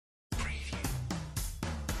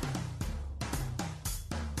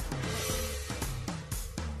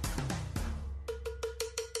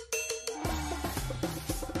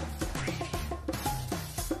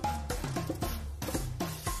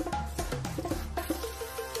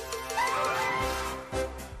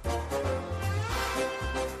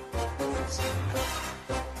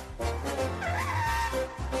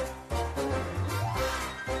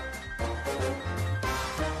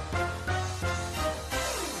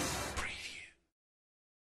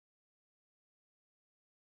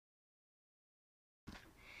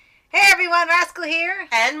Hey everyone, Rascal here.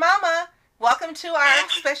 And Mama. Welcome to our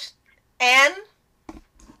special and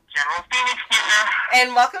General Phoenix here.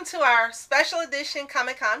 And welcome to our special edition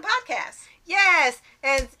Comic-Con podcast. Yes,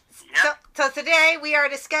 and so today we are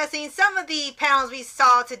discussing some of the panels we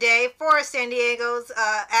saw today for San Diego's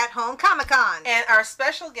at-home Comic-Con. And our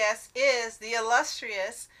special guest is the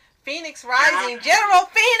illustrious Phoenix Rising General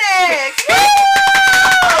Phoenix.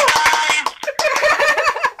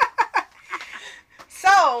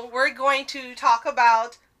 So we're going to talk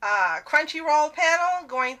about Crunchyroll panel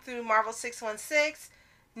going through Marvel 616,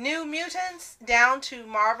 New Mutants down to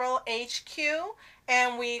Marvel HQ,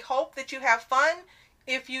 and we hope that you have fun.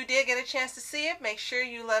 If you did get a chance to see it, make sure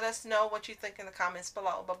you let us know what you think in the comments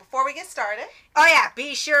below. But before we get started,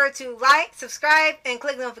 be sure to like, subscribe, and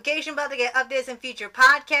click the notification bell to get updates in future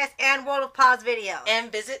podcasts and World of Paws videos.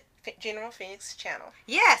 And visit General Phoenix channel.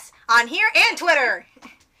 Yes, on here and Twitter.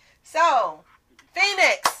 So,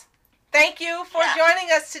 Phoenix, thank you for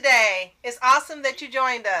joining us today. It's awesome that you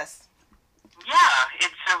joined us. Yeah,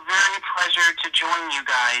 it's a very pleasure to join you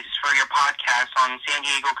guys for your podcast on San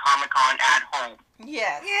Diego Comic-Con at home.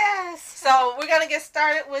 Yes. Yes. So we're going to get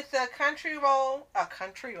started with the Crunchyroll.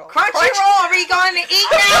 Crunchyroll, are we going to eat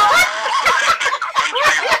now?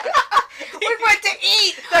 We went to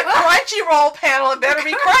eat. The Crunchyroll panel. It better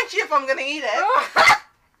be crunchy if I'm going to eat it.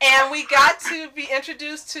 And we got to be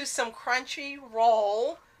introduced to some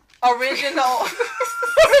Crunchyroll original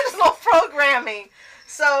programming.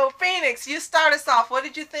 So, Phoenix, you start us off. What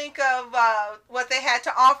did you think of what they had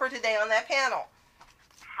to offer today on that panel?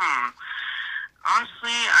 Honestly,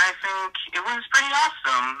 I think it was pretty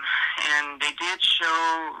awesome, and they did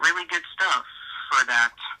show really good stuff for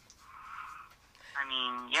that. I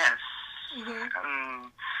mean, yes.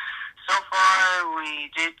 So far, we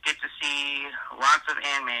did get to see lots of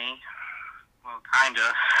anime. Well,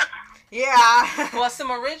 kinda. Yeah. Well,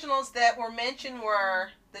 some originals that were mentioned were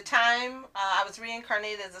The Time I Was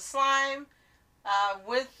Reincarnated as a Slime,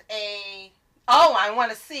 with a... Oh, I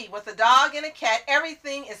want to see. With a dog and a cat.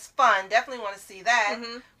 Everything is fun. Definitely want to see that.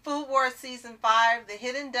 Food Wars Season 5. The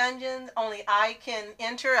Hidden Dungeon. Only I can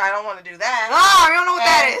enter. I don't want to do that. Oh, I don't know what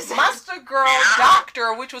that is. Monster Girl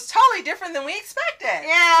Doctor, which was totally different than we expected.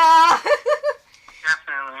 Yeah.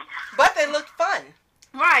 Definitely. But they looked fun.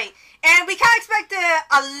 Right. And we kind of expected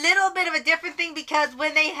a little bit of a different thing because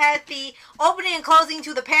when they had the opening and closing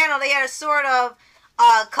to the panel, they had a sort of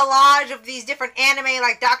collage of these different anime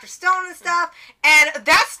like Dr. Stone and stuff. And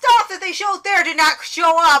that stuff that they showed there did not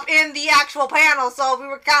show up in the actual panel. So we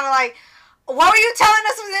were kind of like, what were you telling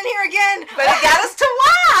us was in here again? But it got us to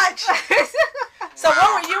watch. So what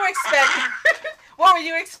were you expecting? What were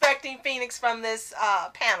you expecting, Phoenix, from this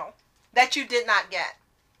panel that you did not get?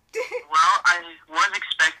 Well, I was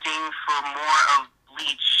expecting for more of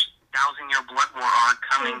Bleach, Thousand Year Blood War arc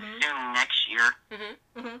coming soon next year.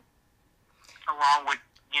 Along with,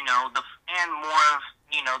 and more of,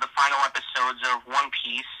 the final episodes of One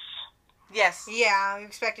Piece. Yes. Yeah, I'm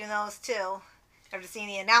expecting those too. After seeing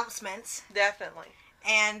the announcements. Definitely.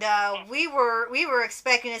 And we were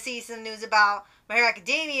expecting to see some news about My Hero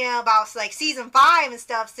Academia, about like season 5 and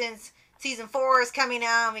stuff, since season 4 is coming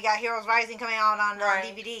out, and we got Heroes Rising coming out on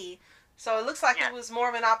DVD. So it looks like it was more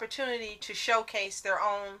of an opportunity to showcase their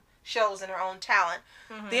own shows and their own talent.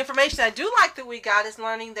 The information I do like that we got is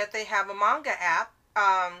learning that they have a manga app,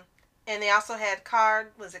 and they also had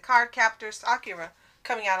Card Captor Sakura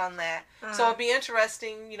coming out on that. So it'd be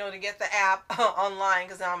interesting, to get the app online,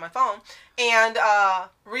 because they're on my phone, and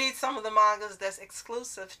read some of the mangas that's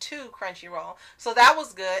exclusive to Crunchyroll. So that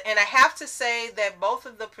was good. And I have to say that both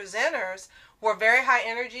of the presenters were very high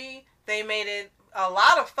energy. They made it a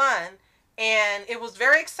lot of fun, and it was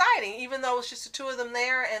very exciting, even though it was just the two of them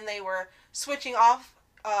there, and they were switching off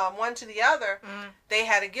one to the other. They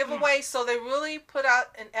had a giveaway, so they really put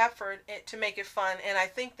out an effort to make it fun, and I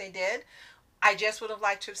think they did. I just would have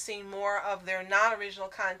liked to have seen more of their non-original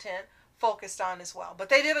content focused on as well. But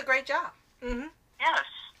they did a great job. Yes.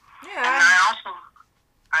 Yeah. And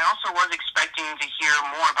I also was expecting to hear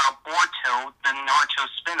more about Boruto, the Naruto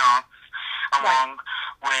spinoff, along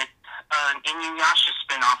with an Inuyasha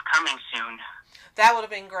spinoff coming soon. That would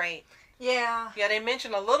have been great. Yeah. Yeah, they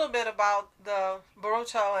mentioned a little bit about the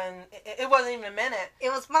Boruto, and it wasn't even a minute.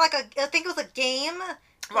 It was more like I think it was a game.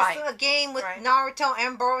 Right. A game with Naruto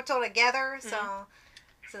and Boruto together. So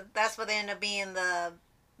that's what they ended up being the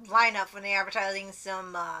lineup when they're advertising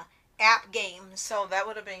some app games. So that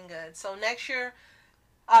would have been good. So next year,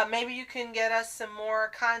 Maybe you can get us some more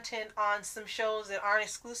content on some shows that aren't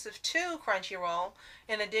exclusive to Crunchyroll,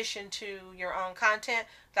 in addition to your own content.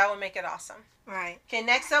 That would make it awesome. Right. Okay,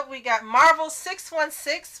 next up we got Marvel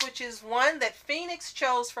 616, which is one that Phoenix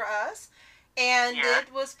chose for us. And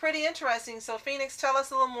it was pretty interesting. So, Phoenix, tell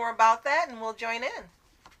us a little more about that, and we'll join in.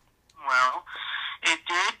 Well, it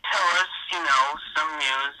did tell us, some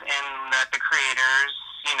news, and that the creators,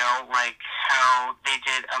 like how they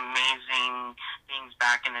did amazing things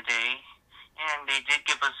back in the day. And they did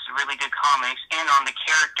give us really good comics, and on the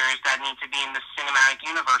characters that need to be in the cinematic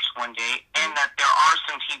universe one day, and that there are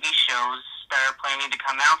some TV shows that are planning to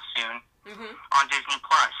come out soon on Disney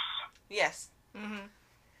Plus. Yes.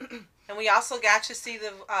 And we also got to see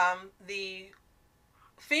the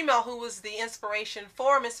female who was the inspiration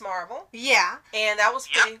for Miss Marvel. Yeah. And that was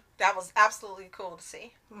that was absolutely cool to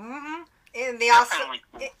see. And they also,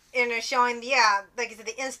 and they're showing, like I said,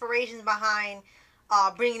 the inspirations behind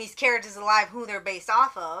bringing these characters alive, who they're based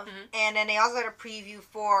off of. And then they also had a preview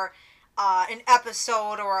for an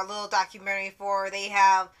episode or a little documentary for they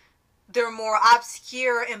have their more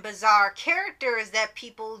obscure and bizarre characters that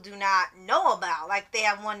people do not know about. Like they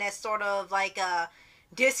have one that's sort of like a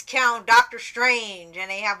discount Doctor Strange,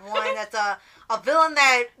 and they have one that's a villain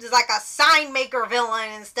that is like a sign maker villain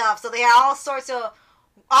and stuff. So they have all sorts of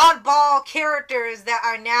oddball characters that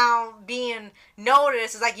are now being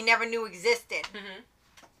noticed as like you never knew existed.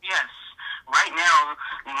 Yes. Right now,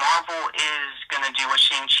 Marvel is going to do a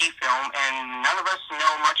Shang-Chi film, and none of us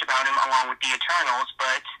know much about him along with the Eternals,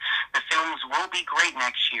 but the films will be great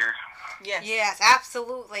next year. Yes,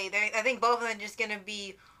 absolutely. I think both of them are just going to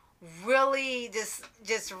be really,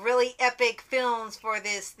 just really epic films for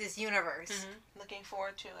this universe. Looking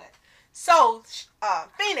forward to it. So,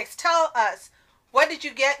 Phoenix, tell us, what did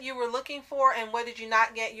you get you were looking for, and what did you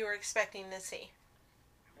not get you were expecting to see?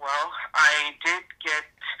 Well, I did get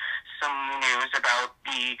some news about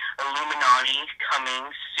the Illuminati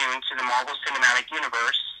coming soon to the Marvel Cinematic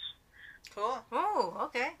Universe. Cool. Oh,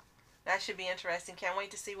 okay. That should be interesting. Can't wait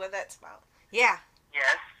to see what that's about. Yeah.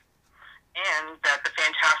 Yes. And that the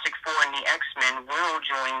Fantastic Four and the X-Men will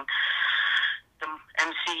join the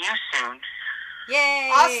MCU soon. Yay!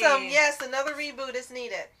 Awesome. Yes, another reboot is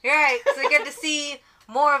needed. Right. So we get to see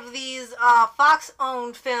more of these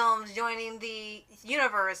Fox-owned films joining the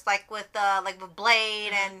universe, like with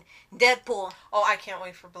Blade and Deadpool. Oh, I can't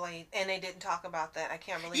wait for Blade. And they didn't talk about that. I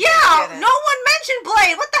can't believe no one mentioned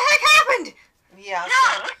Blade. What the heck happened? Yeah.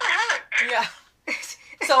 What the heck? Yeah.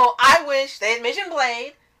 So I wish they had mentioned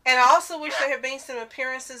Blade, and I also wish there had been some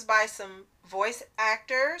appearances by some voice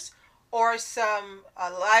actors or some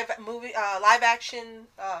live action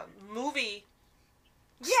movie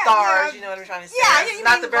stars, you know what I'm trying to say. Yeah,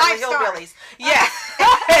 not the Beverly Hillbillies. Yeah.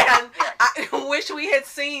 And I wish we had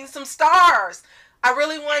seen some stars. I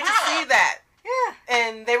really wanted to see that. Yeah.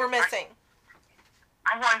 And they were missing.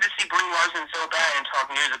 I wanted to see Brie Larson so bad and talk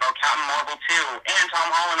news about Captain Marvel 2 and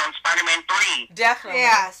Tom Holland on Spider-Man 3. Definitely.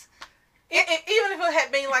 Yes. Even if it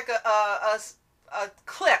had been like a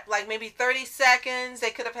clip, like maybe 30 seconds,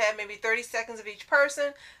 they could have had maybe 30 seconds of each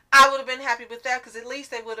person. I would have been happy with that because at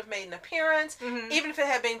least they would have made an appearance. Even if it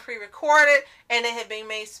had been pre-recorded and it had been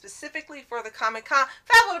made specifically for the Comic-Con,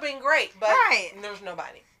 that would have been great. But there was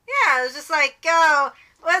nobody. Yeah, it was just like,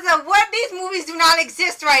 what? These movies do not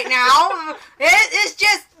exist right now. It's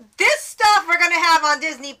just this stuff we're gonna have on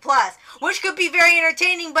Disney Plus, which could be very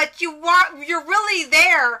entertaining. But you're really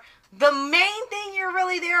there. The main thing you're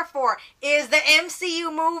really there for is the MCU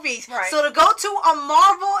movies. Right. So to go to a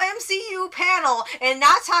Marvel MCU panel and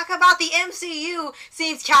not talk about the MCU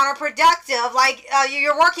seems counterproductive. Like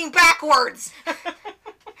you're working backwards.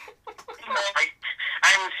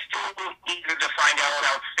 I'm still eager to find out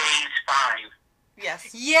about Phase 5.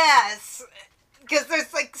 Yes. Yes. Because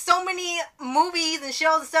there's like so many movies and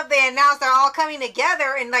shows and stuff they announced they're all coming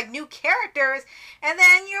together and like new characters, and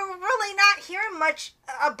then you're really not hearing much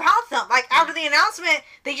about them. Like after the announcement,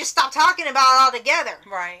 they just stopped talking about it altogether.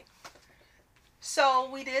 Right. So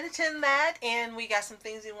we did attend that, and we got some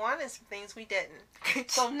things we wanted and some things we didn't.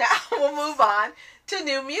 So now we'll move on to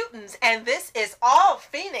New Mutants, and this is all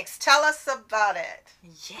Phoenix. Tell us about it.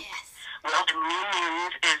 Yes. Well, the New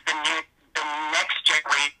Mutants is the next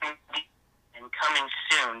generation and coming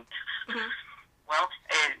soon. Well,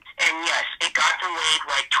 and yes, it got delayed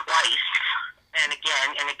like twice and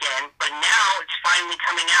again, but now it's finally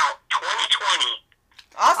coming out 2020.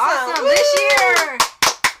 Awesome. This year.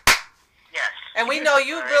 Yes. And we know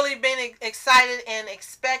you've really been excited and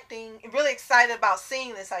really excited about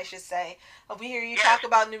seeing this, I should say. We hear you talk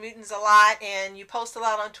about New Mutants a lot, and you post a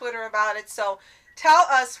lot on Twitter about it. So tell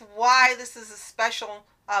us why this is a special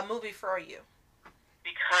movie for you.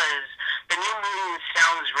 because the New Mutants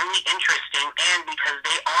sounds really interesting, and because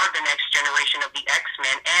they are the next generation of the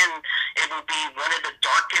X-Men, and it will be one of the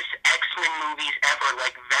darkest X-Men movies ever,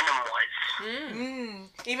 like Venom was.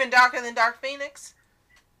 Even darker than Dark Phoenix?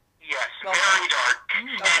 Yes, very dark.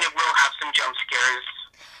 And it will have some jump scares.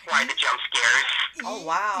 Why the jump scares? Oh,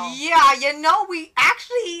 wow. Yeah, you know, we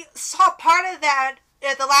actually saw part of that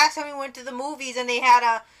at the last time we went to the movies, and they had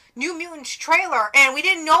a New Mutants trailer, and we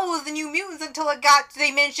didn't know it was the New Mutants until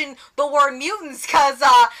they mentioned the word mutants, because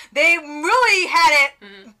they really had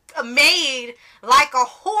it made like a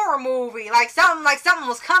horror movie, like something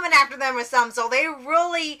was coming after them or something. So they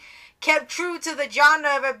really kept true to the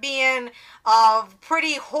genre of it being a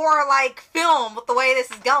pretty horror-like film with the way this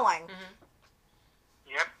is going.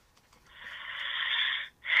 Yep.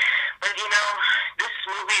 But you know, this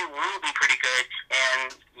movie will be pretty good,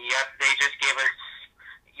 and yep, they just gave us,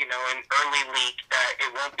 you know, an early leak that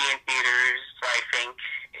it won't be in theaters. I think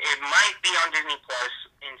it might be on Disney Plus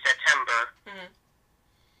in September.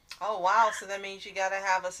 Oh wow! So that means you gotta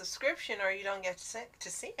have a subscription, or you don't get to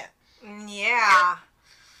see it. Yeah.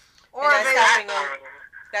 Or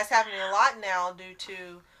that's happening a lot now due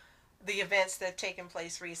to the events that have taken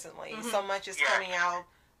place recently. So much is coming out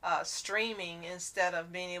streaming instead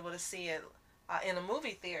of being able to see it in a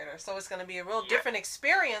movie theater. So it's going to be a real different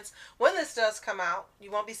experience when this does come out. You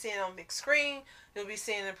won't be seeing it on big screen. You'll be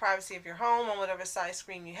seeing it in the privacy of your home on whatever size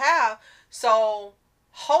screen you have. So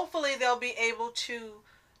hopefully they'll be able to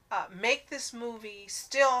make this movie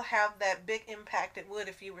still have that big impact it would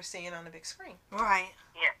if you were seeing it on the big screen. Right.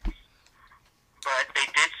 Yeah. But they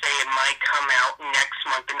did say it might come out next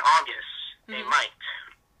month in August. They might.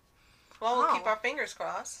 Well, we'll keep our fingers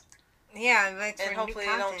crossed. Yeah, and hopefully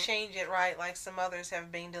they don't change it right like some others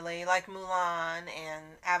have been delayed, like Mulan and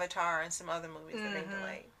Avatar and some other movies that have been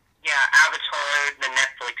delayed. Yeah, Avatar, the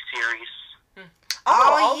Netflix series.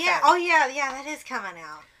 Oh, okay. Yeah, that is coming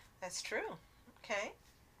out. That's true. Okay.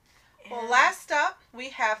 Yeah. Well, last up, we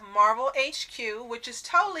have Marvel HQ, which is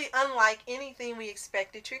totally unlike anything we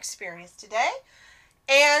expected to experience today.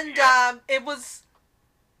 And it was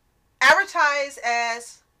advertised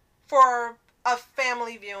as for a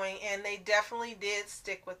family viewing, and they definitely did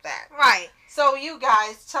stick with that. Right. So you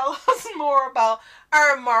guys, tell us more about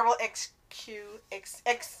our Marvel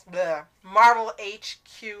Marvel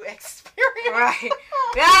HQ experience. Right.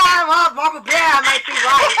 Yeah, well, Marvel might be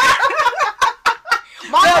right.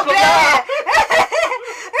 Marvel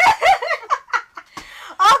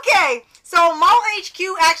Okay, so Marvel HQ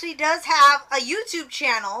actually does have a YouTube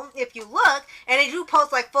channel, if you look, and they do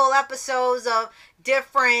post like full episodes of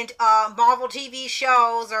different Marvel TV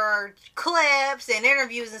shows or clips and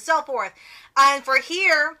interviews and so forth. And for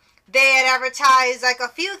here, they had advertised like a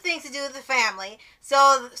few things to do with the family.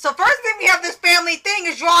 So first thing we have this family thing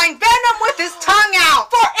is drawing Venom with his tongue out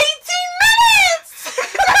for 18 minutes.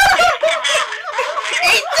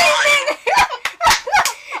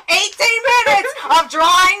 18 minutes of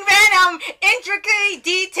drawing Venom, intricately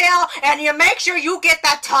detailed, and you make sure you get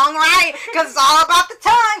that tongue right, because it's all about the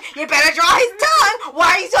tongue. You better draw his tongue.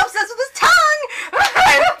 Why are you so obsessed with his tongue?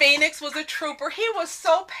 And Phoenix was a trooper. He was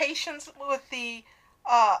so patient with the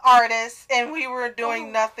artist, and we were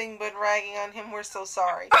doing nothing but ragging on him. We're so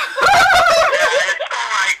sorry. It's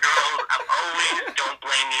alright, girls. I always don't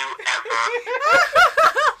blame you ever.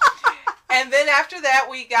 And then after that,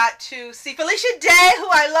 we got to see Felicia Day, who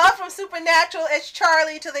I love from Supernatural, as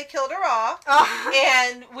Charlie till they killed her off.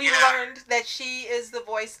 And we learned that she is the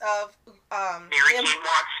voice of Mary Jane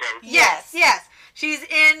Watson. Yes. She's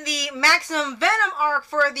in the Maximum Venom arc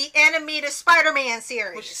for the animated Spider-Man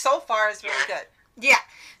series, which so far is really good. Yeah.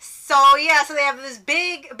 So they have this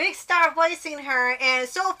big star voicing her, and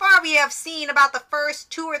so far we have seen about the first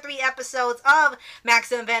 2 or 3 episodes of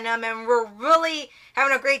Maximum Venom, and we're really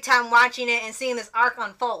having a great time watching it and seeing this arc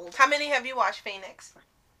unfold. How many have you watched, Phoenix? So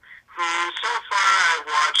far I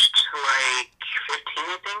watched like 15,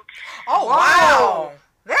 I think. Oh, wow.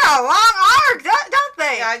 They're a long arc, don't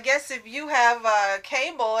they? Yeah, I guess if you have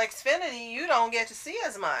cable Xfinity, you don't get to see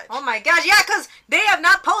as much. Oh my gosh, yeah, because they have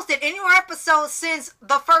not posted any more episodes since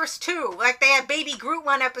the first 2. Like, they had Baby Groot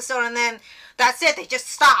one episode, and then that's it. They just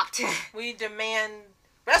stopped. We demand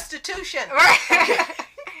restitution. Right.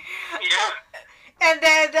 Yeah.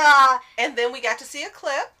 And then we got to see a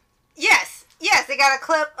clip. Yes, they got a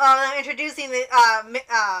clip introducing the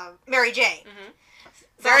Mary Jane.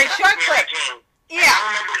 Very short clip. Yeah. I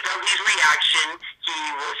remember Dougie's reaction. He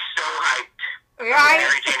was so hyped. Right.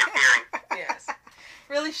 Mary Jane appearing. Yes.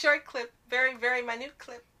 Really short clip. Very, very minute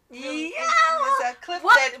clip. Really, yeah. It was a clip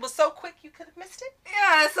that it was so quick you could have missed it.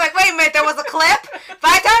 Yeah, it's like, wait a minute, there was a clip?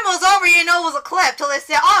 By the time it was over, you know it was a clip. Till they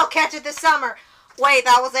said, oh, I'll catch it this summer. Wait,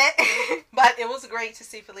 that was it? But it was great to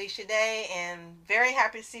see Felicia Day, and very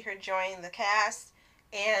happy to see her join the cast.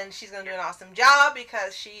 And she's going to do an awesome job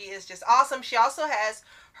because she is just awesome. She also has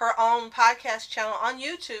her own podcast channel on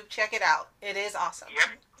YouTube. Check it out. It is awesome. Yep.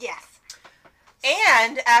 Yes.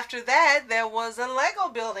 And after that, there was a Lego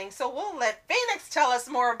building. So we'll let Phoenix tell us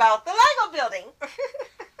more about the Lego building. Yeah.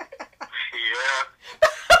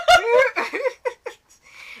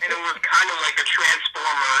 And it was kind of like a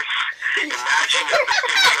Transformers. Imagine if the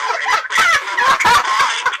video and a Transformer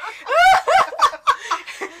combined.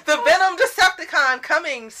 The Venom Decepticon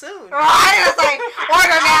coming soon. Right? It's like,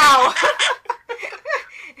 order now.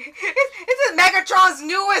 This is Megatron's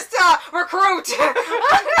newest recruit. Yeah,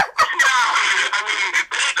 I mean,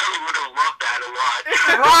 they would have loved that a lot.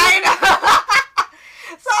 Right?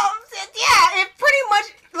 So, yeah, it pretty much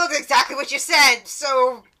looks exactly what you said.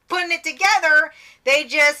 So, putting it together, they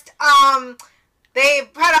just, they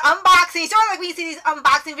had an unboxing, sort of like when you see these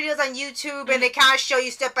unboxing videos on YouTube, and they kind of show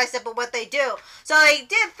you step by step of what they do. So, they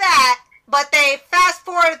did that, but they fast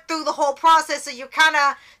forward through the whole process, so you're kind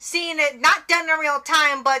of seeing it, not done in real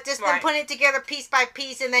time, but just them putting it together piece by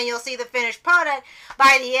piece, and then you'll see the finished product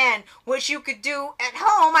by the end, which you could do at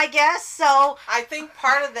home, I guess. So I think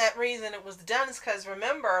part of that reason it was done is because,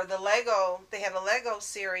 remember, they had a Lego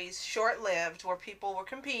series, short-lived, where people were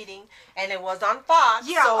competing, and it was on Fox,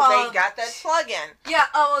 so they got that plug-in. Yeah,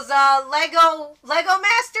 it was Lego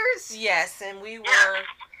Masters? Yes, and we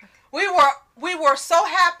were so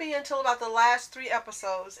happy until about the last 3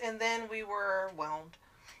 episodes, and then we were whelmed.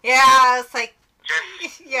 Yeah, it's like,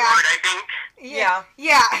 Just yeah. bored, I think. Yeah.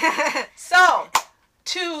 Yeah. So,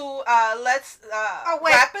 let's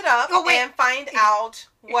wrap it up and find out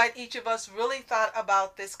what each of us really thought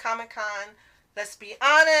about this Comic-Con. Let's be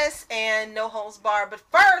honest and no holds barred. But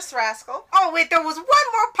first, Rascal. Oh, wait, there was one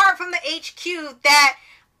more part from the HQ that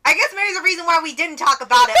I guess maybe is the reason why we didn't talk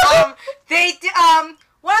about it.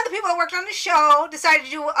 One of the people that worked on the show decided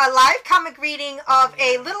to do a live comic reading of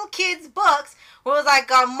a little kid's books. It was like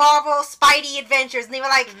Marvel Spidey Adventures, and they were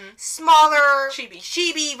like smaller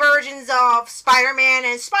chibi versions of Spider-Man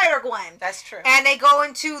and Spider-Gwen. That's true. And they go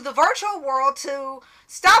into the virtual world to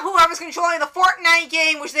stop whoever's controlling the Fortnite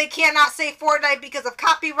game, which they cannot say Fortnite because of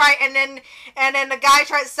copyright. And then the guy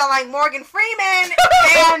tries to sell like Morgan Freeman,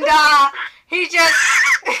 and he just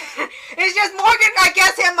it's just Morgan. I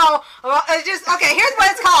guess him. It's just okay. Here's what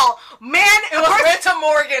it's called. Man, it was Renta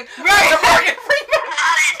Morgan. Right. Renta Morgan Freeman.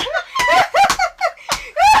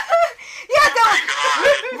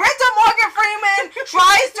 Renta Morgan Freeman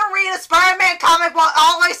tries to read a Spider-Man comic while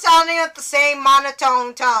always sounding at the same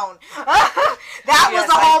monotone tone. That was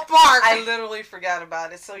the whole part. I literally forgot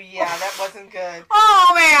about it. So yeah, that wasn't good.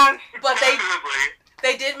 Oh man! But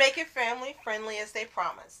they did make it family friendly as they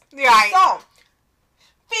promised. Right. So,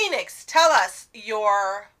 Phoenix, tell us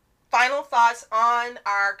your final thoughts on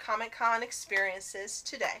our Comic-Con experiences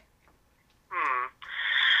today.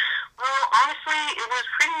 Well, honestly, it was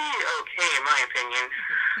pretty okay in my opinion.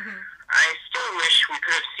 I still wish we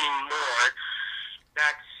could have seen more.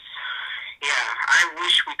 I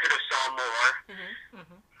wish we could have saw more.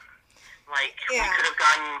 Like, we could have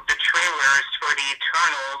gotten the trailers for the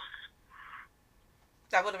Eternals.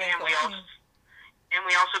 That would have been cool. And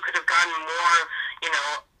we also could have gotten more,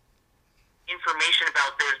 information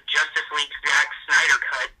about the Justice League Zack Snyder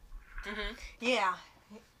cut. Yeah.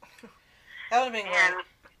 That would have been great.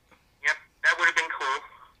 Yep, that would have been cool.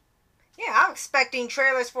 Yeah, I'm expecting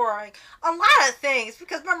trailers for like a lot of things,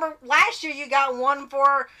 because remember last year you got one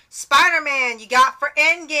for Spider-Man, you got for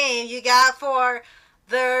Endgame, you got for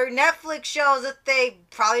the Netflix shows that they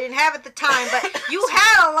probably didn't have at the time, but you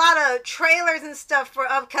had a lot of trailers and stuff for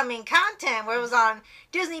upcoming content, where it was on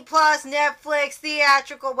Disney Plus, Netflix,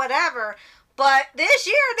 theatrical, whatever. But this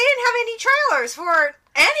year they didn't have any trailers for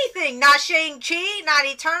anything. Not Shang-Chi, not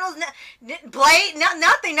Eternals, Blade,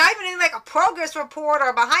 nothing. Not even like a progress report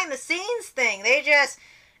or behind the scenes thing. They just,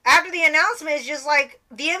 after the announcement, it's just like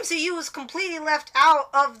the MCU is completely left out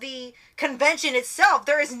of the convention itself.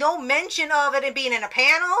 There is no mention of it being in a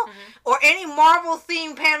panel or any Marvel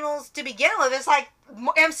themed panels to begin with. It's like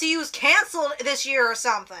MCU's canceled this year or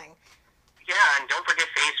something. Yeah, and don't forget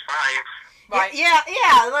Phase 5. Right.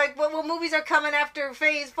 Yeah. Like, what movies are coming after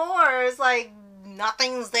Phase 4 is like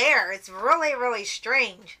nothing's there. It's really, really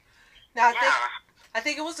strange. Now, I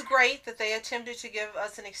think it was great that they attempted to give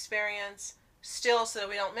us an experience still so that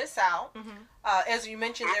we don't miss out. As you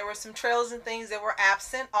mentioned, there were some trailers and things that were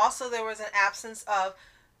absent. Also, there was an absence of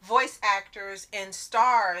voice actors and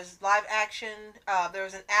stars, live action. There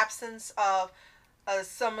was an absence of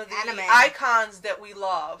some of the icons that we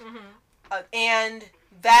love. And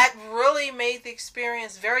that really made the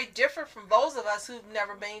experience very different from those of us who've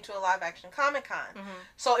never been to a live action Comic-Con.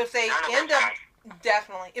 So if they end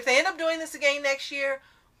up doing this again next year,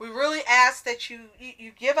 we really ask that you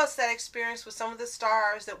give us that experience with some of the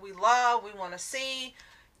stars that we love, we want to see,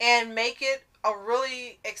 and make it a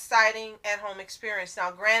really exciting at-home experience.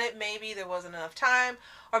 Now, granted, maybe there wasn't enough time,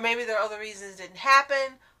 or maybe there are other reasons it didn't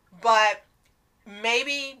happen, but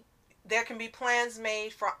maybe there can be plans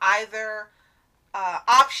made for either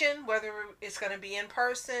option, whether it's going to be in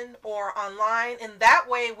person or online, and that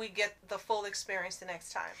way we get the full experience the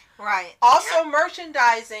next time. Right. Also,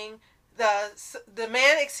 merchandising, the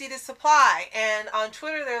man exceeded supply, and on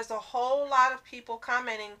Twitter there's a whole lot of people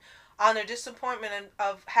commenting on their disappointment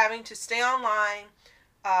of having to stay online,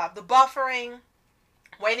 the buffering,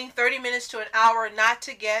 waiting 30 minutes to an hour not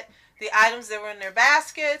to get the items that were in their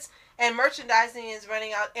baskets, and merchandising is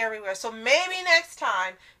running out everywhere. So maybe next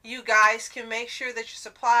time you guys can make sure that your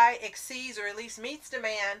supply exceeds or at least meets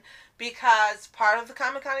demand, because part of the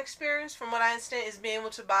Comic-Con experience, from what I understand, is being able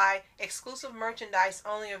to buy exclusive merchandise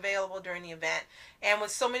only available during the event. And with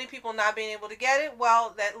so many people not being able to get it,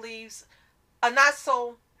 well, that leaves a not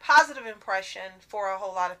so positive impression for a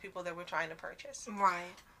whole lot of people that were trying to purchase.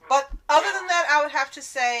 Right. But other than that, I would have to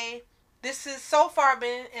say this has so far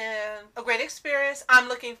been a great experience. I'm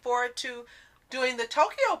looking forward to doing the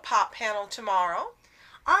Tokyo Pop panel tomorrow.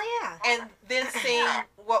 Oh, yeah. And then seeing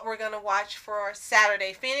what we're going to watch for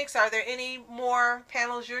Saturday. Phoenix, are there any more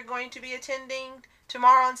panels you're going to be attending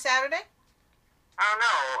tomorrow on Saturday? I don't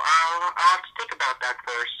know. I'll have to think about that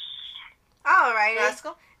first. All right.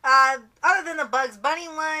 Rascal? Other than the Bugs Bunny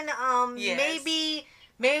one, yes. maybe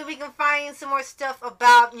we can find some more stuff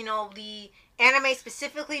about, the anime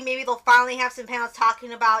specifically. Maybe they'll finally have some panels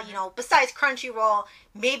talking about, besides Crunchyroll,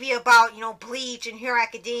 maybe about, Bleach and Hero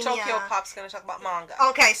Academia. Tokyo Pop's going to talk about manga.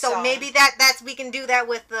 Okay, so maybe that's we can do that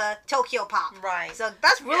with the Tokyo Pop. Right. So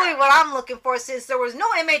that's really what I'm looking for, since there was no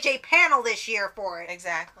MHA panel this year for it.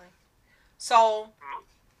 Exactly. So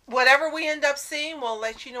whatever we end up seeing, we'll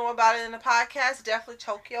let you know about it in the podcast. Definitely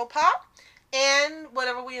Tokyo Pop. And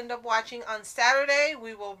whatever we end up watching on Saturday,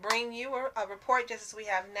 we will bring you a report just as we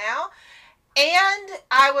have now. And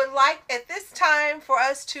I would like at this time for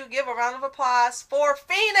us to give a round of applause for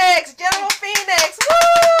Phoenix, General Phoenix. Woo!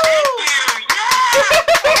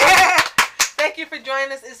 Thank you for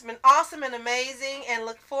joining us. It's been awesome and amazing, and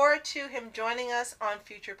look forward to him joining us on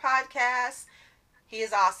future podcasts. He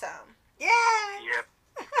is awesome. Yeah. Yep.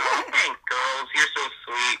 Oh, thanks, girls. You're so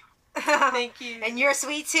sweet. Thank you. And you're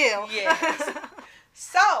sweet too. Yes.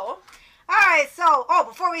 So, all right. So,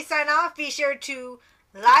 before we sign off, be sure to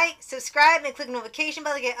like, subscribe, and click the notification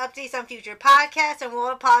bell to get updates on future podcasts and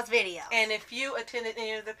World of Paws videos. And if you attended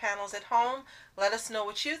any of the panels at home, let us know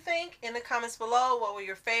what you think in the comments below. What were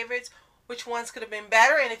your favorites? Which ones could have been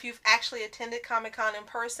better? And if you've actually attended Comic-Con in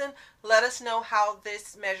person, let us know how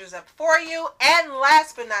this measures up for you. And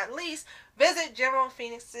last but not least, visit General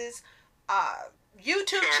Phoenix's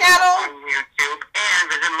YouTube channel on YouTube,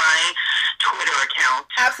 and visit my Twitter account.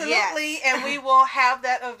 Absolutely. Yes. And we will have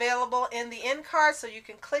that available in the end card, so you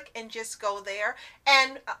can click and just go there.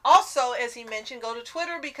 And also, as he mentioned, go to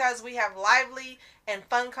Twitter, because we have lively and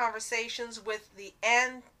fun conversations with the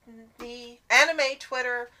anime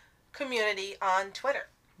Twitter community on Twitter.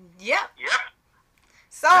 Yep.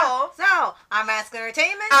 So I'm Rascal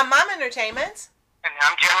Entertainment. I'm Mom Entertainment. And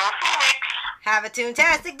I'm General Phoenix. Have a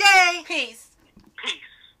toontastic day. Peace.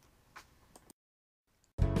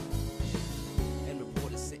 And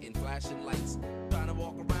reporters sitting, flashing lights, trying to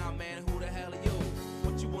walk around, man, who the hell are you?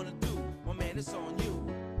 What you wanna do? Well, man, it's on you.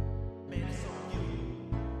 Man, it's on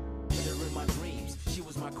you. Hit her in my dreams, she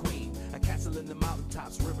was my queen. A castle in the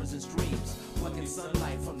mountaintops, rivers and streams. Plucking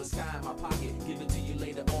sunlight from the sky in my pocket. Give it to you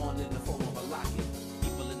later on in the form of a locket.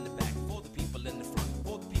 People in the back, for the people in the front,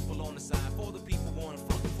 for the people on the side.